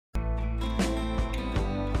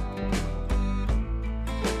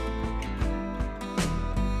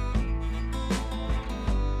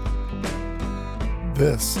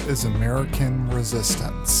This is American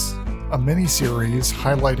Resistance, a miniseries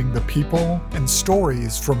highlighting the people and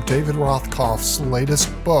stories from David Rothkopf's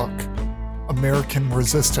latest book, American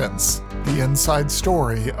Resistance, the inside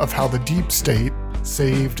story of how the deep state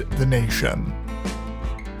saved the nation.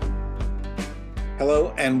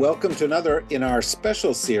 Hello, and welcome to another in our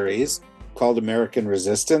special series called American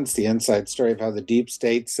Resistance, the inside story of how the deep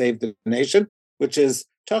state saved the nation, which is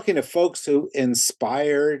talking to folks who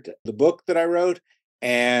inspired the book that I wrote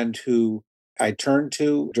and who I turned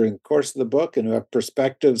to during the course of the book and who have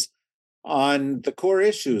perspectives on the core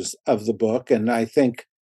issues of the book. And I think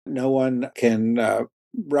no one can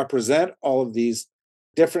represent all of these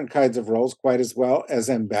different kinds of roles quite as well as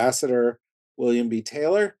Ambassador William B.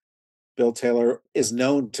 Taylor. Bill Taylor is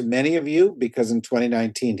known to many of you because in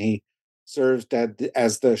 2019 he served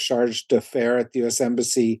as the charge d'affaires at the U.S.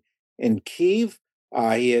 Embassy in Kyiv.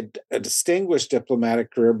 He had a distinguished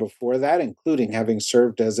diplomatic career before that, including having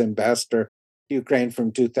served as ambassador to Ukraine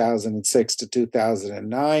from 2006 to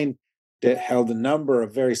 2009. Held a number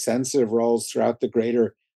of very sensitive roles throughout the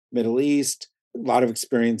greater Middle East, a lot of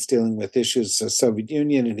experience dealing with issues of the Soviet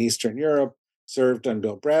Union and Eastern Europe, served on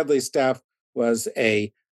Bill Bradley's staff, was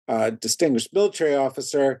a distinguished military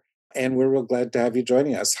officer, and we're real glad to have you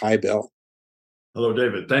joining us. Hi, Bill. Hello,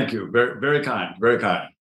 David. Thank you. Very, very kind. Very kind.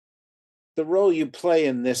 The role you play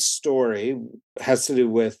in this story has to do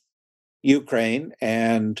with Ukraine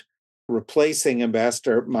and replacing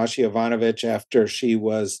Ambassador Masha Yovanovitch after she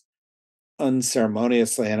was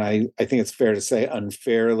unceremoniously, and I think it's fair to say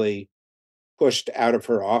unfairly, pushed out of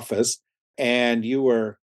her office. And you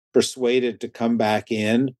were persuaded to come back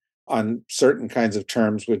in on certain kinds of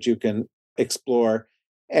terms, which you can explore.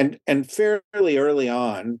 And fairly early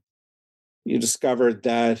on, you discovered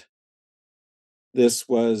that this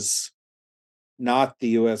was not the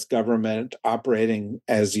U.S. government operating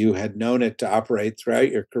as you had known it to operate throughout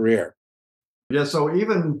your career. Yeah, so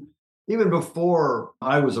even before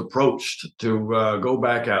I was approached to go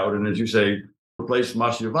back out and, as you say, replace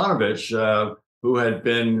Masha Yovanovitch, who had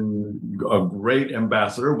been a great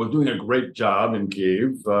ambassador, was doing a great job in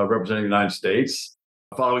Kyiv, representing the United States,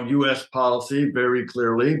 following U.S. policy very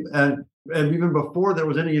clearly. And even before there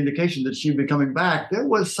was any indication that she'd be coming back, there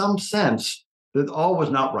was some sense that all was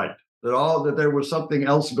not right, that there was something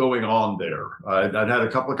else going on there. I'd had a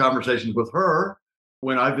couple of conversations with her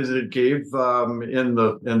when I visited Kyiv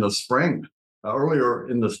in the spring, earlier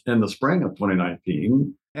in the spring of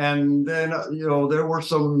 2019. And then, there were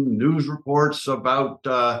some news reports about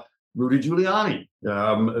Rudy Giuliani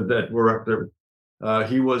that were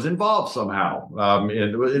he was involved somehow.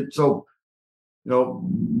 So,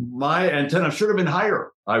 my antenna should have been higher.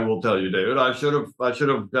 I will tell you, David. I should have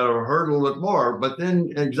heard a little bit more. But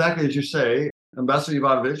then, exactly as you say, Ambassador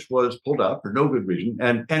Yovanovitch was pulled out for no good reason,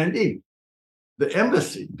 and indeed, the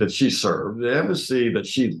embassy that she served, the embassy that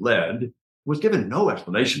she led, was given no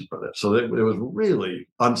explanation for this. So it was really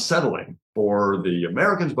unsettling for the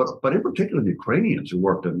Americans, but in particular the Ukrainians who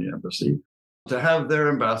worked in the embassy, to have their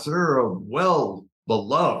ambassador, a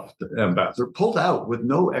well-beloved ambassador, pulled out with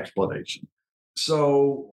no explanation.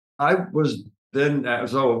 So I was then,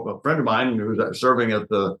 so a friend of mine who was serving at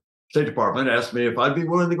the State Department asked me if I'd be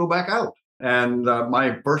willing to go back out. And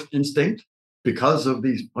my first instinct, because of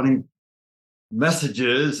these funny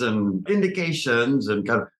messages and indications and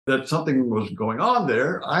kind of that something was going on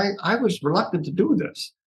there, I was reluctant to do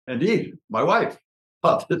this. Indeed, my wife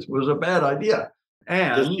thought this was a bad idea.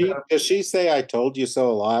 And does she say "I told you so"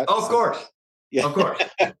 a lot? Of course, yeah,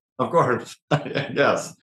 of course,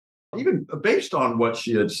 yes. Even based on what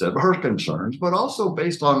she had said, her concerns, but also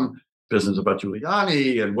based on business about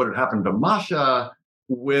Giuliani and what had happened to Masha.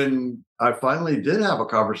 When I finally did have a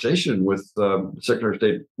conversation with Secretary of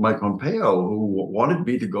State Mike Pompeo, who wanted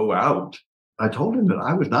me to go out, I told him that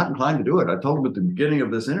I was not inclined to do it. I told him at the beginning of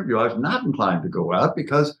this interview I was not inclined to go out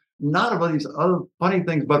because not of these other funny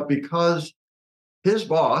things, but because his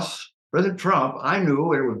boss, President Trump, I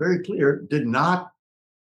knew, and it was very clear, did not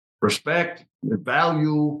respect and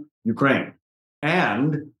value Ukraine.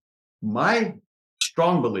 And my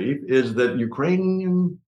strong belief is that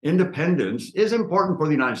Ukrainian independence is important for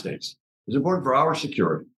the United States. It's important for our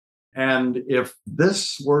security. And if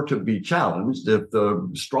this were to be challenged, if the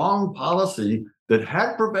strong policy that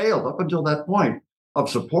had prevailed up until that point of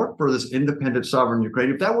support for this independent sovereign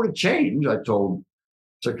Ukraine, if that were to change, I told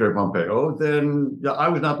Secretary Pompeo, then I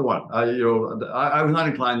was not the one. I was not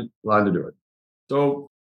inclined to do it. So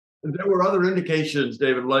there were other indications,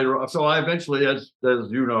 David, later. So I eventually, as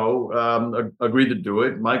you know, agreed to do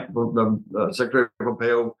it. Secretary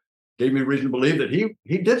Pompeo gave me reason to believe that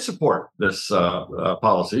he did support this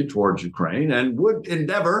policy towards Ukraine and would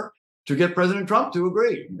endeavor to get President Trump to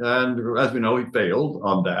agree. And as we know, he failed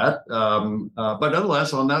on that. But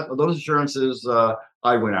nonetheless, on those assurances,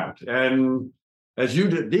 I went out. And as you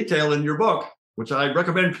detail in your book, which I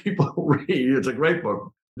recommend people read, it's a great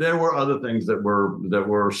book. There were other things that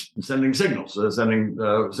were sending signals, sending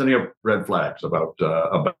up red flags about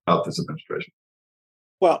this administration.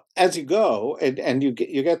 Well, as you go and you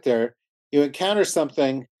get there, you encounter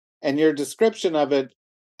something, and your description of it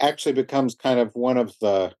actually becomes kind of one of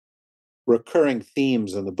the recurring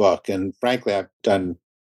themes in the book. And frankly, I've done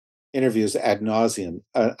interviews ad nauseum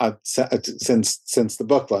since the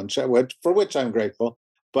book launch, for which I'm grateful.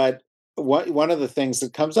 But one of the things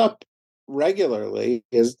that comes up regularly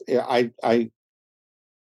is I,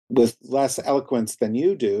 with less eloquence than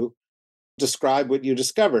you do, describe what you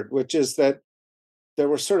discovered, which is that there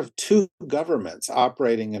were sort of two governments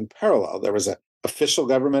operating in parallel. There was an official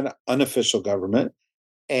government, unofficial government,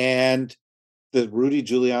 and the Rudy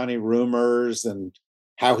Giuliani rumors and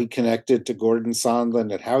how he connected to Gordon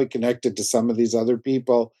Sondland and how he connected to some of these other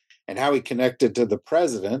people and how he connected to the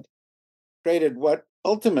president created what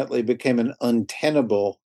ultimately became an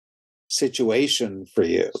untenable situation for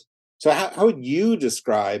you. So how would you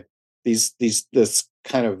describe this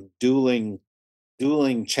kind of dueling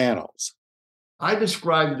channels? I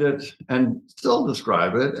described it and still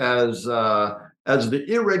describe it as the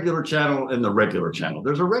irregular channel and the regular channel.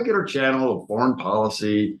 There's a regular channel of foreign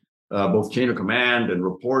policy, both chain of command and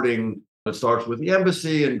reporting. It starts with the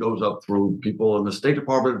embassy and goes up through people in the State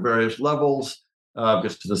Department at various levels,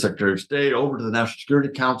 just to the Secretary of State, over to the National Security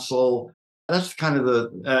Council. That's kind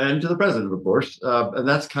of and to the president, of course. And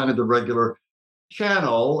that's kind of the regular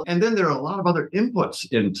channel. And then there are a lot of other inputs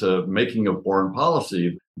into making of foreign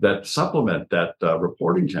policy that supplement that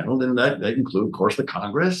reporting channel. And that they include, of course, the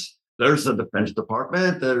Congress. There's the Defense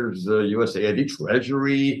Department. There's the USAID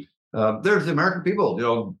Treasury. There's the American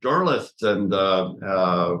people, journalists and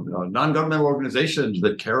non-governmental organizations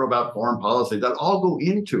that care about foreign policy that all go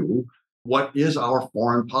into what is our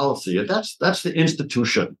foreign policy. And that's the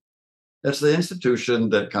institution. That's the institution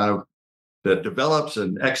that that develops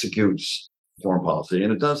and executes foreign policy.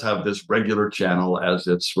 And it does have this regular channel as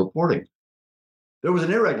its reporting. There was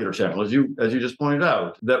an irregular channel, as you just pointed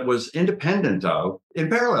out, that was independent of,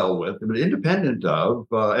 in parallel with, but independent of,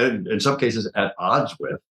 and in some cases at odds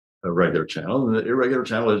with, a regular channel. And the irregular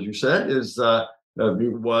channel, as you said,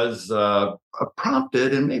 was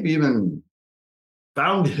prompted and maybe even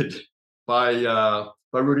founded by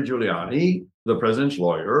Rudy Giuliani, the president's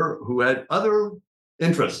lawyer, who had other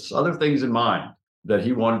interests, other things in mind that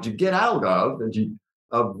he wanted to get out of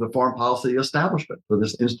the foreign policy establishment for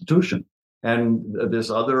this institution. And this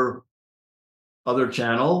other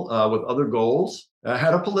channel with other goals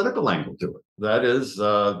had a political angle to it. That is,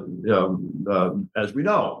 as we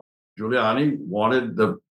know, Giuliani wanted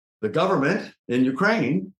the government in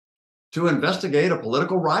Ukraine to investigate a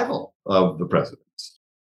political rival of the president's.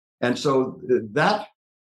 And so that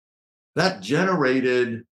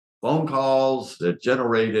generated phone calls, it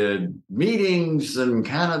generated meetings in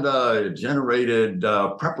Canada, it generated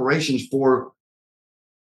preparations for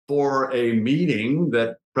a meeting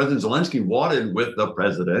that President Zelensky wanted with the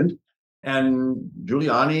president. And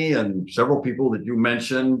Giuliani and several people that you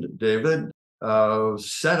mentioned, David,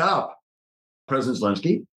 set up President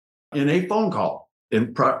Zelensky in a phone call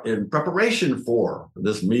in preparation for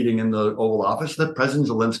this meeting in the Oval Office that President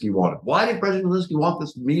Zelensky wanted. Why did President Zelensky want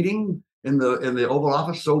this meeting in the Oval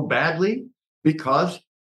Office so badly? Because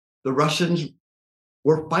the Russians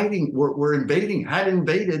were had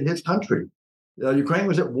invaded his country. Ukraine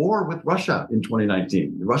was at war with Russia in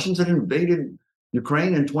 2019. The Russians had invaded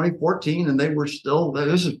Ukraine in 2014, and they were still,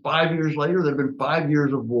 this is 5 years later, there have been 5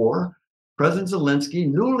 years of war. President Zelensky,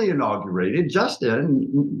 newly inaugurated,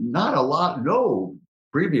 no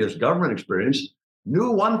previous government experience,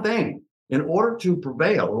 knew one thing. In order to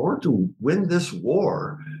prevail, in order to win this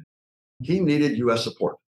war, he needed U.S.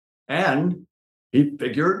 support. And he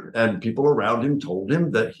figured, and people around him told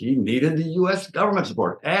him, that he needed the U.S. government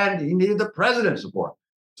support and he needed the president's support.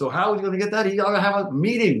 So how was he going to get that? He ought to have a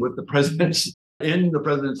meeting with the presidents in the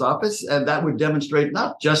president's office, and that would demonstrate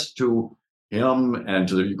not just to him and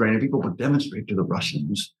to the Ukrainian people, but demonstrate to the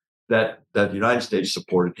Russians that the United States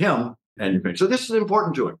supported him and Ukraine. So this is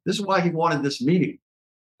important to him. This is why he wanted this meeting.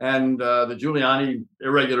 And the Giuliani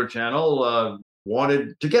irregular channel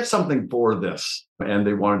wanted to get something for this, and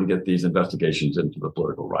they wanted to get these investigations into the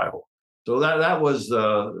political rival. So that was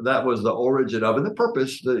the origin of it, the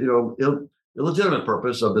purpose, the illegitimate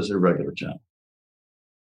purpose of this irregular channel.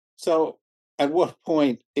 So, at what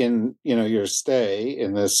point in your stay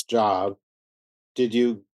in this job did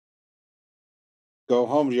you go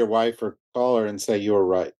home to your wife or call her and say you were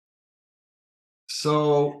right?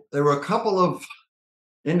 So there were a couple of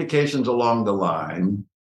indications along the line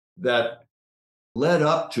that led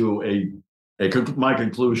up to my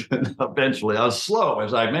conclusion eventually. I was slow,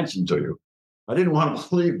 as I mentioned to you. I didn't want to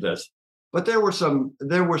believe this, but there were some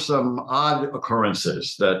odd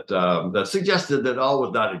occurrences that suggested that all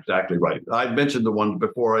was not exactly right. I mentioned the one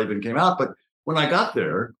before I even came out, but when I got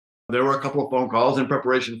there were a couple of phone calls in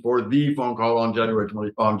preparation for the phone call on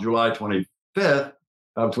July 25th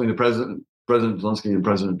between the President Zelensky and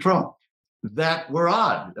President Trump that were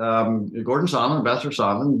odd. Gordon Sondland, Ambassador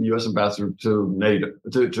Sondland, the U.S. ambassador to NATO,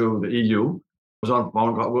 to the EU, was on a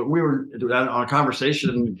phone call. We were on a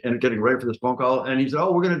conversation and getting ready for this phone call, and he said,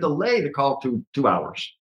 "Oh, we're going to delay the call to 2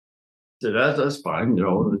 hours." I said, "That's fine.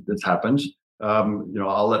 This happens.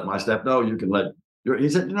 I'll let my staff know. You can let." He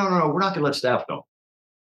said, "No, we're not going to let staff know."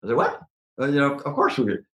 I said, "What? Of course we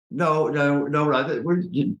could." No.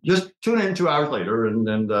 We just tune in 2 hours later,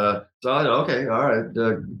 and so I said, "Okay, all right."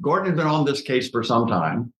 Gordon had been on this case for some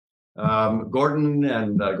time. Gordon,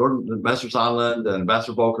 Ambassador Sondland, and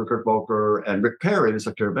Ambassador Kurt Volker, and Rick Perry, the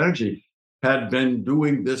Secretary of Energy, had been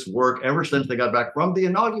doing this work ever since they got back from the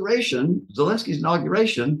inauguration, Zelensky's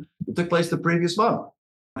inauguration, that took place the previous month.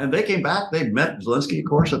 And they came back. They met Zelensky, of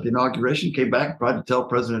course, at the inauguration. Came back, tried to tell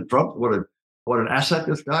President Trump what an asset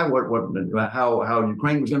this guy, how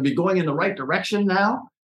Ukraine was going to be going in the right direction now,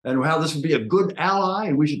 and how this would be a good ally,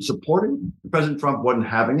 and we should support him. President Trump wasn't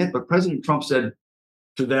having it, but President Trump said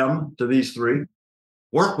to these three,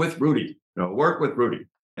 work with Rudy, work with Rudy.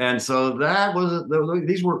 And so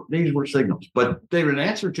these were signals. But David, in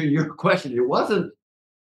answer to your question, it wasn't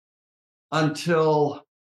until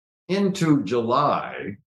into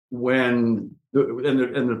July when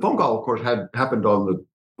the phone call, of course, had happened on the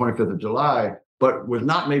 25th of July, but was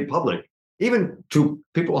not made public, even to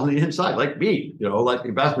people on the inside, like me, like the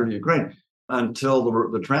ambassador to Ukraine, until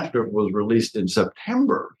the transcript was released in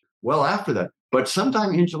September, well after that. But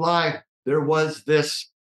sometime in July, there was this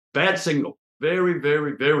bad signal, very,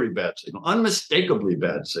 very, very bad signal, unmistakably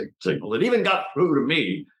bad signal. It even got through to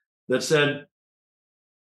me that said,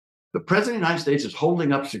 the President of the United States is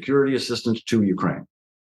holding up security assistance to Ukraine.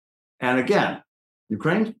 And again,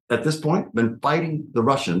 Ukraine, at this point, been fighting the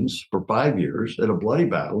Russians for 5 years at a bloody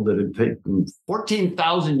battle that had taken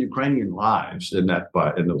 14,000 Ukrainian lives in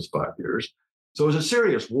those 5 years. So it was a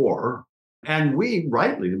serious war. And we,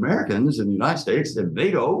 rightly, the Americans in the United States and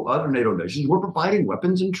NATO, other NATO nations, were providing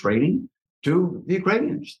weapons and training to the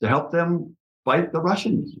Ukrainians to help them fight the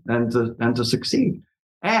Russians and to succeed.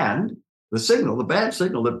 And the bad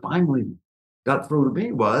signal that finally got through to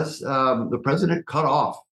me was the president put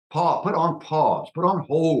on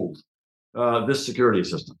hold this security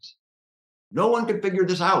assistance. No one could figure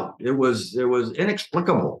this out. It was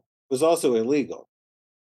inexplicable. It was also illegal.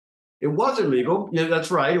 It was illegal. Yeah, that's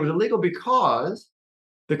right. It was illegal because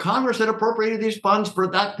the Congress had appropriated these funds for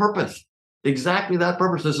that purpose, exactly that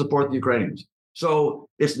purpose, to support the Ukrainians. So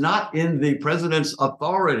it's not in the president's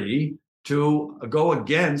authority to go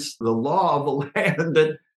against the law of the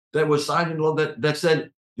land that was signed into law that said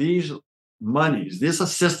these monies, this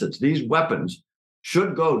assistance, these weapons shall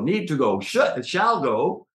go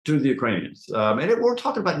to the Ukrainians. We're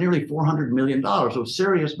talking about nearly $400 million of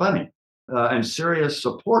serious money and serious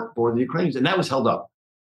support for the Ukrainians. And that was held up.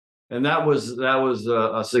 And that was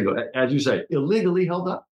a signal, as you say, illegally held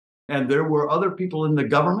up. And there were other people in the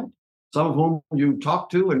government, some of whom you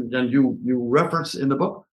talked to and you reference in the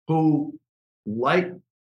book, who, like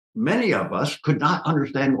many of us, could not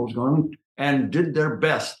understand what was going on and did their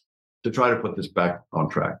best to try to put this back on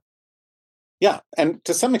track. Yeah, and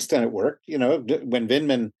to some extent it worked. When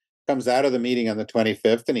Vindman comes out of the meeting on the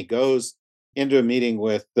 25th and he goes into a meeting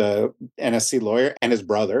with the NSC lawyer and his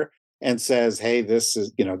brother and says, "Hey, this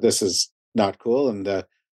is not cool," and the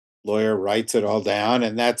lawyer writes it all down,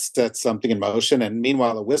 and that sets something in motion. And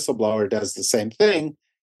meanwhile, the whistleblower does the same thing.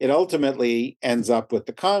 It ultimately ends up with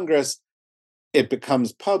the Congress. It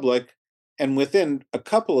becomes public, and within a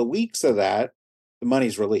couple of weeks of that, the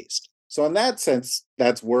money's released. So in that sense,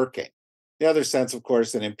 that's working. The other sense, of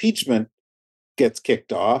course, an impeachment gets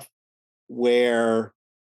kicked off where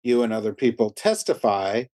you and other people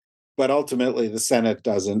testify, but ultimately the Senate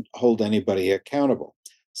doesn't hold anybody accountable.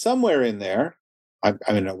 Somewhere in there,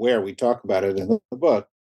 I'm aware we talk about it in the book,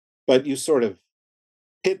 but you sort of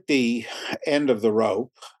hit the end of the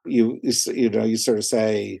rope. You sort of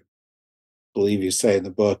say, believe you say in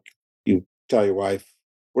the book, you tell your wife,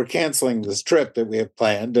 we're canceling this trip that we have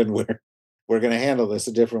planned and we're going to handle this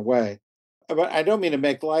a different way. But I don't mean to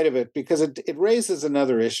make light of it because it raises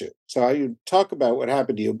another issue. So you talk about what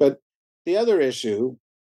happened to you, but the other issue,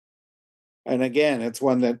 and again, it's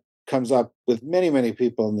one that comes up with many, many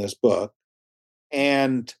people in this book,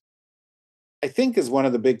 And I think is one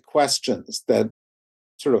of the big questions that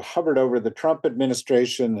sort of hovered over the Trump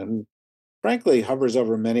administration and frankly hovers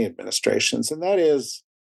over many administrations. And that is,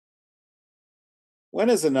 when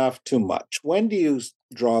is enough too much? When do you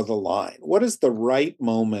draw the line? What is the right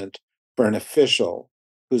moment for an official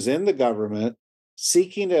who's in the government,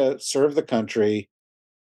 seeking to serve the country,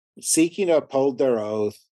 seeking to uphold their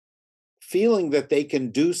oath, feeling that they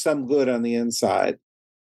can do some good on the inside?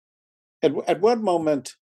 At what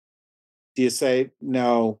moment do you say,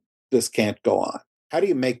 no, this can't go on? How do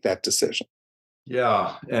you make that decision?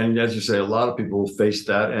 Yeah, and as you say, a lot of people faced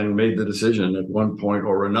that and made the decision at one point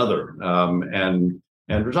or another, and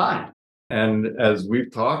resigned. And as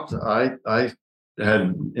we've talked, I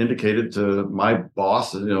had indicated to my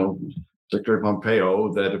boss, Secretary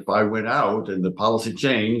Pompeo, that if I went out and the policy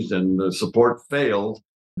changed and the support failed,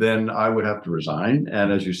 then I would have to resign.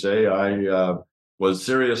 And as you say, I was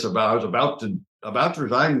serious about. I was about to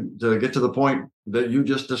resign to get to the point that you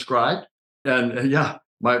just described. And yeah,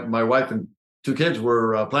 my wife and two kids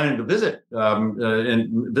were planning to visit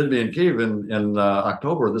me in Kiev in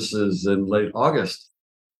October. This is in late August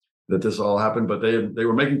that this all happened, but they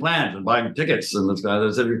were making plans and buying tickets and this guy.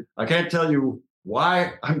 I said, I can't tell you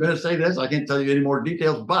why I'm going to say this. I can't tell you any more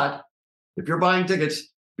details, but if you're buying tickets,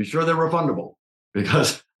 be sure they're refundable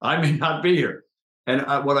because I may not be here. And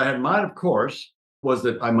what I had in mind, of course, was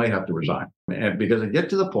that I might have to resign. And because I get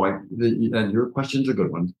to the point, and your question's a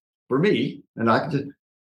good one, for me, and I can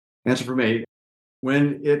answer for me,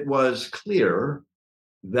 when it was clear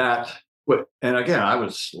that, and again, I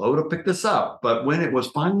was slow to pick this up, but when it was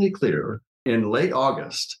finally clear in late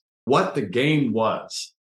August what the game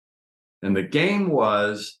was, and the game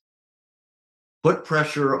was put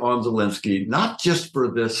pressure on Zelensky, not just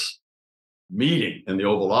for this meeting in the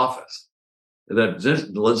Oval Office that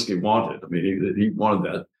Zelensky wanted. I mean, he wanted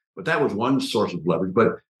that, but that was one source of leverage.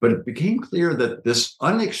 But it became clear that this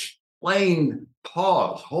unexplained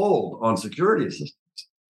hold on security assistance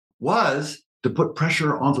was to put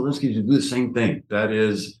pressure on Zelensky to do the same thing. That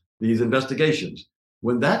is, these investigations.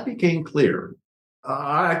 When that became clear,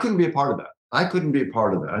 I couldn't be a part of that. I couldn't be a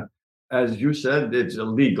part of that. As you said, it's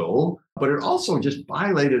illegal, but it also just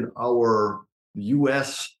violated our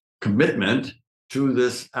U.S. commitment to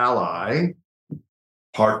this ally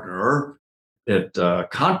partner. It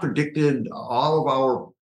contradicted all of our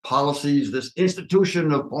policies, this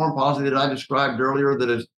institution of foreign policy that I described earlier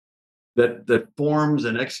that forms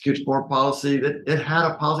and executes foreign policy, that it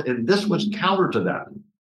had a policy, and this was counter to that.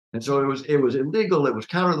 And so it was illegal, it was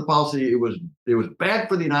counter to the policy, it was bad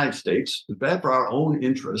for the United States, it was bad for our own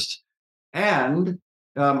interests. And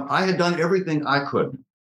I had done everything I could.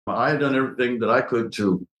 I had done everything that I could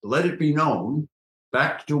to let it be known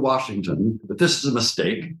back to Washington that this is a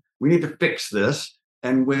mistake. We need to fix this.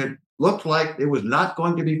 And when it looked like it was not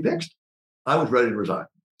going to be fixed, I was ready to resign.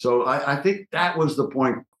 So I think that was the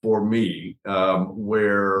point for me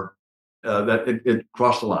where that it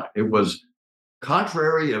crossed the line. It was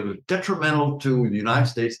contrary, it was detrimental to the United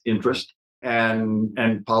States interest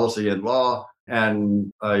and policy and law,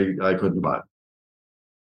 and I couldn't buy it.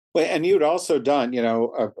 Well, and you'd also done,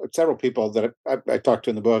 several people that I talked to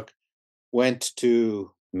in the book went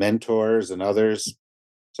to mentors and others.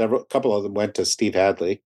 A couple of them went to Steve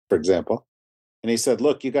Hadley, for example, and he said,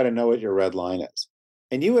 "Look, you got to know what your red line is."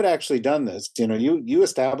 And you had actually done this. You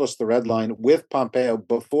established the red line with Pompeo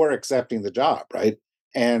before accepting the job, right?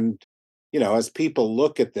 And as people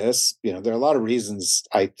look at this, there are a lot of reasons,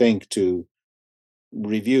 I think, to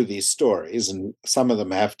review these stories, and some of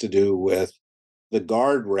them have to do with the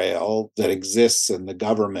guardrail that exists in the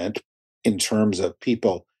government in terms of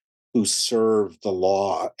people who serve the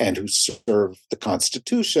law and who serve the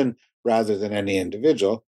Constitution rather than any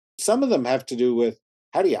individual. Some of them have to do with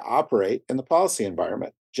how do you operate in the policy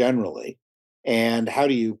environment generally, and how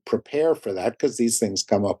do you prepare for that, because these things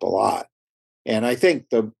come up a lot. And I think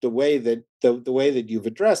the way that you've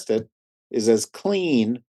addressed it is as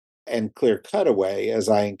clean and clear-cut a way as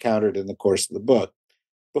I encountered in the course of the book.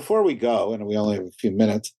 Before we go, and we only have a few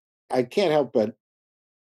minutes, I can't help but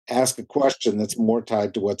ask a question that's more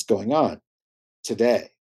tied to what's going on today.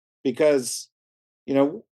 Because,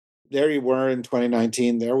 there you were in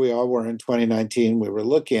 2019, there we all were in 2019, we were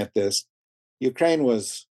looking at this. Ukraine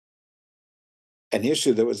was an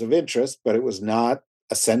issue that was of interest, but it was not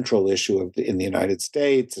a central issue in the United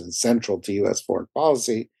States and central to U.S. foreign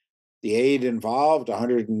policy. The aid involved,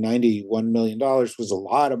 $191 million, was a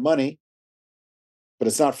lot of money, but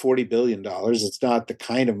it's not $40 billion. It's not the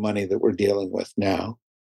kind of money that we're dealing with now.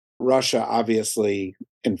 Russia, obviously,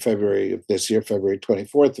 in February of this year, February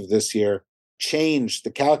 24th of this year, changed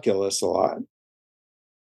the calculus a lot.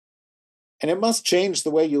 And it must change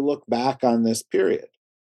the way you look back on this period,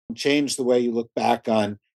 change the way you look back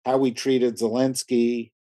on how we treated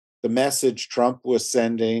Zelensky, the message Trump was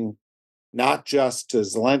sending, not just to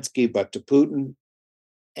Zelensky, but to Putin,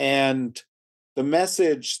 and the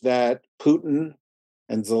message that Putin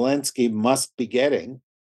and Zelensky must be getting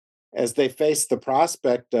as they face the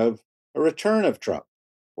prospect of a return of Trump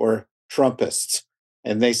or Trumpists.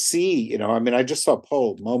 And they see, I just saw a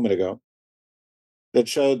poll a moment ago that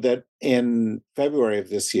showed that in February of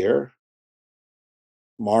this year,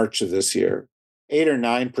 March of this year, 8 or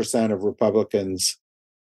 9% of Republicans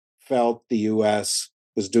felt the US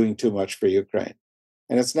was doing too much for Ukraine.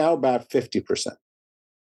 And it's now about 50%.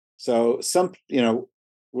 So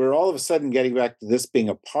we're all of a sudden getting back to this being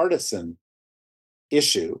a partisan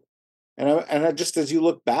issue. And I just, as you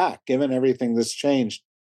look back, given everything that's changed,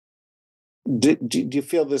 do you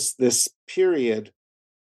feel this period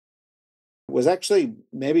was actually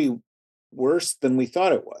maybe worse than we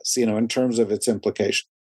thought it was, in terms of its implications?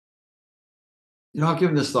 I've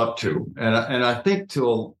given this thought too, and I think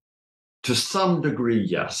to some degree,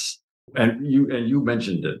 yes. And you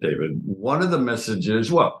mentioned it, David. One of the messages,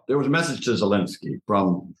 there was a message to Zelensky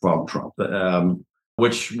from Trump,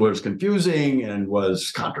 which was confusing and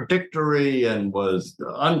was contradictory and was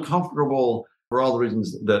uncomfortable for all the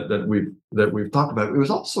reasons that we've talked about. It was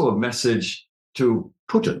also a message to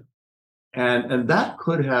Putin, and that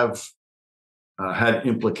could have had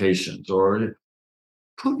implications, or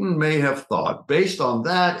Putin may have thought, based on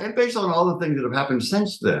that and based on all the things that have happened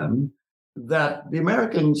since then, that the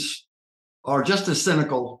Americans are just as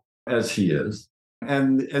cynical as he is,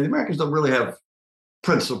 and the Americans don't really have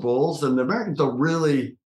principles, and the Americans don't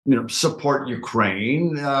really, support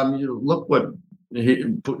Ukraine. Look what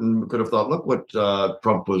Putin could have thought. Look what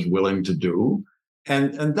Trump was willing to do,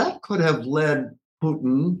 and that could have led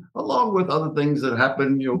Putin, along with other things that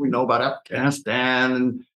happened. We know about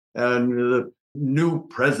Afghanistan and the new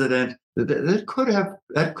president. That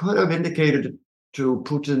could have indicated to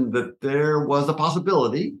Putin that there was a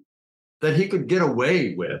possibility that he could get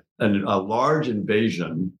away with a large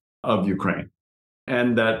invasion of Ukraine,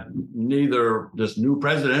 and that neither this new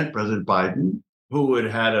President Biden, who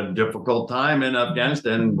had had a difficult time in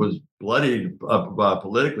Afghanistan and was bloodied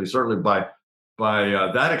politically, certainly by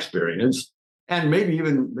that experience, and maybe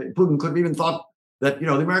even Putin could have even thought that the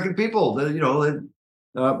American people, they're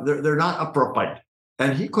not up for a fight,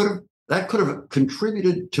 and that could have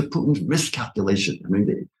contributed to Putin's miscalculation. I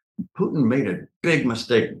mean, Putin made a big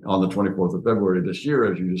mistake on the 24th of February this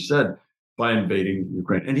year, as you just said, by invading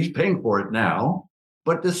Ukraine. And he's paying for it now.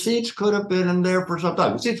 But the seeds could have been in there for some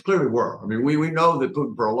time. The seeds clearly were. I mean, we know that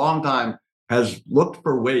Putin for a long time has looked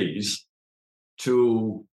for ways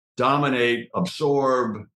to dominate,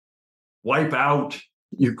 absorb, wipe out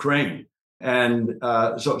Ukraine. And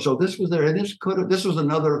so this was there. And this was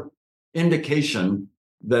another indication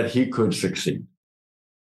that he could succeed.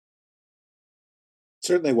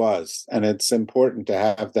 Certainly was, and it's important to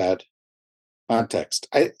have that context.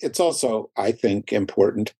 It's also, I think,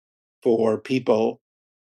 important for people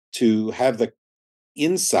to have the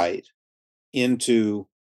insight into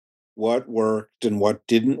what worked and what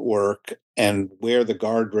didn't work and where the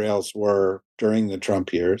guardrails were during the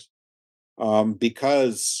Trump years,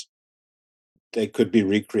 because they could be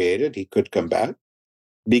recreated. He could come back,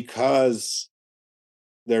 because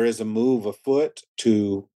there is a move afoot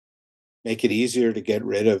to make it easier to get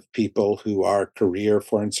rid of people who are career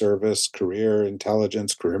foreign service, career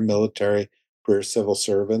intelligence, career military, career civil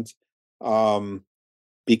servants,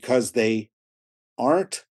 because they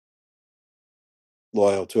aren't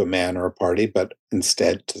loyal to a man or a party, but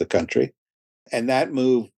instead to the country. And that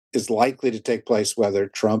move is likely to take place whether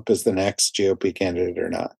Trump is the next GOP candidate or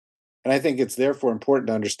not. And I think it's therefore important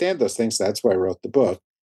to understand those things. That's why I wrote the book.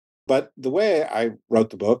 But the way I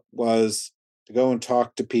wrote the book was to go and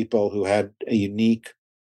talk to people who had a unique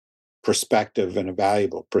perspective and a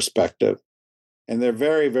valuable perspective. And there are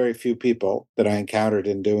very, very few people that I encountered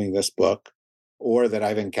in doing this book, or that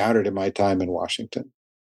I've encountered in my time in Washington,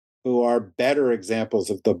 who are better examples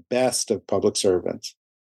of the best of public servants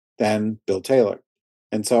than Bill Taylor.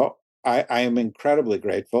 And so I am incredibly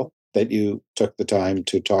grateful that you took the time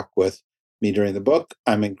to talk with me during the book.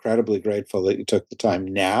 I'm incredibly grateful that you took the time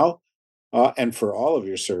now, and for all of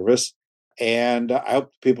your service. And I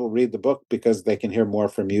hope people read the book because they can hear more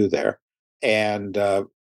from you there. And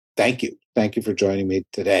thank you. Thank you for joining me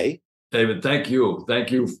today. David, thank you.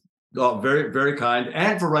 Thank you. Very, very kind.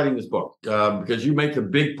 And for writing this book, because you make a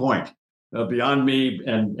big point beyond me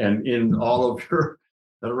and in all of your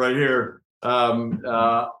right here.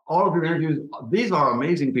 All of your interviews, these are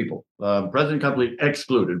amazing people, President Company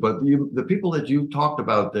excluded, but the people that you talked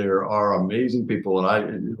about there are amazing people.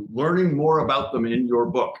 And learning more about them in your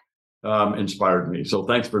book inspired me. So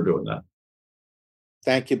thanks for doing that.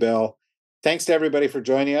 Thank you, Bill. Thanks to everybody for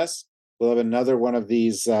joining us. We'll have another one of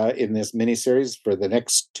these in this mini-series for the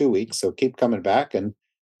next 2 weeks. So keep coming back. And,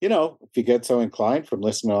 if you get so inclined from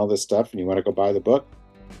listening to all this stuff and you want to go buy the book,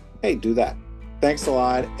 hey, do that. Thanks a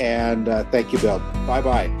lot. And thank you, Bill.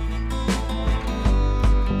 Bye-bye.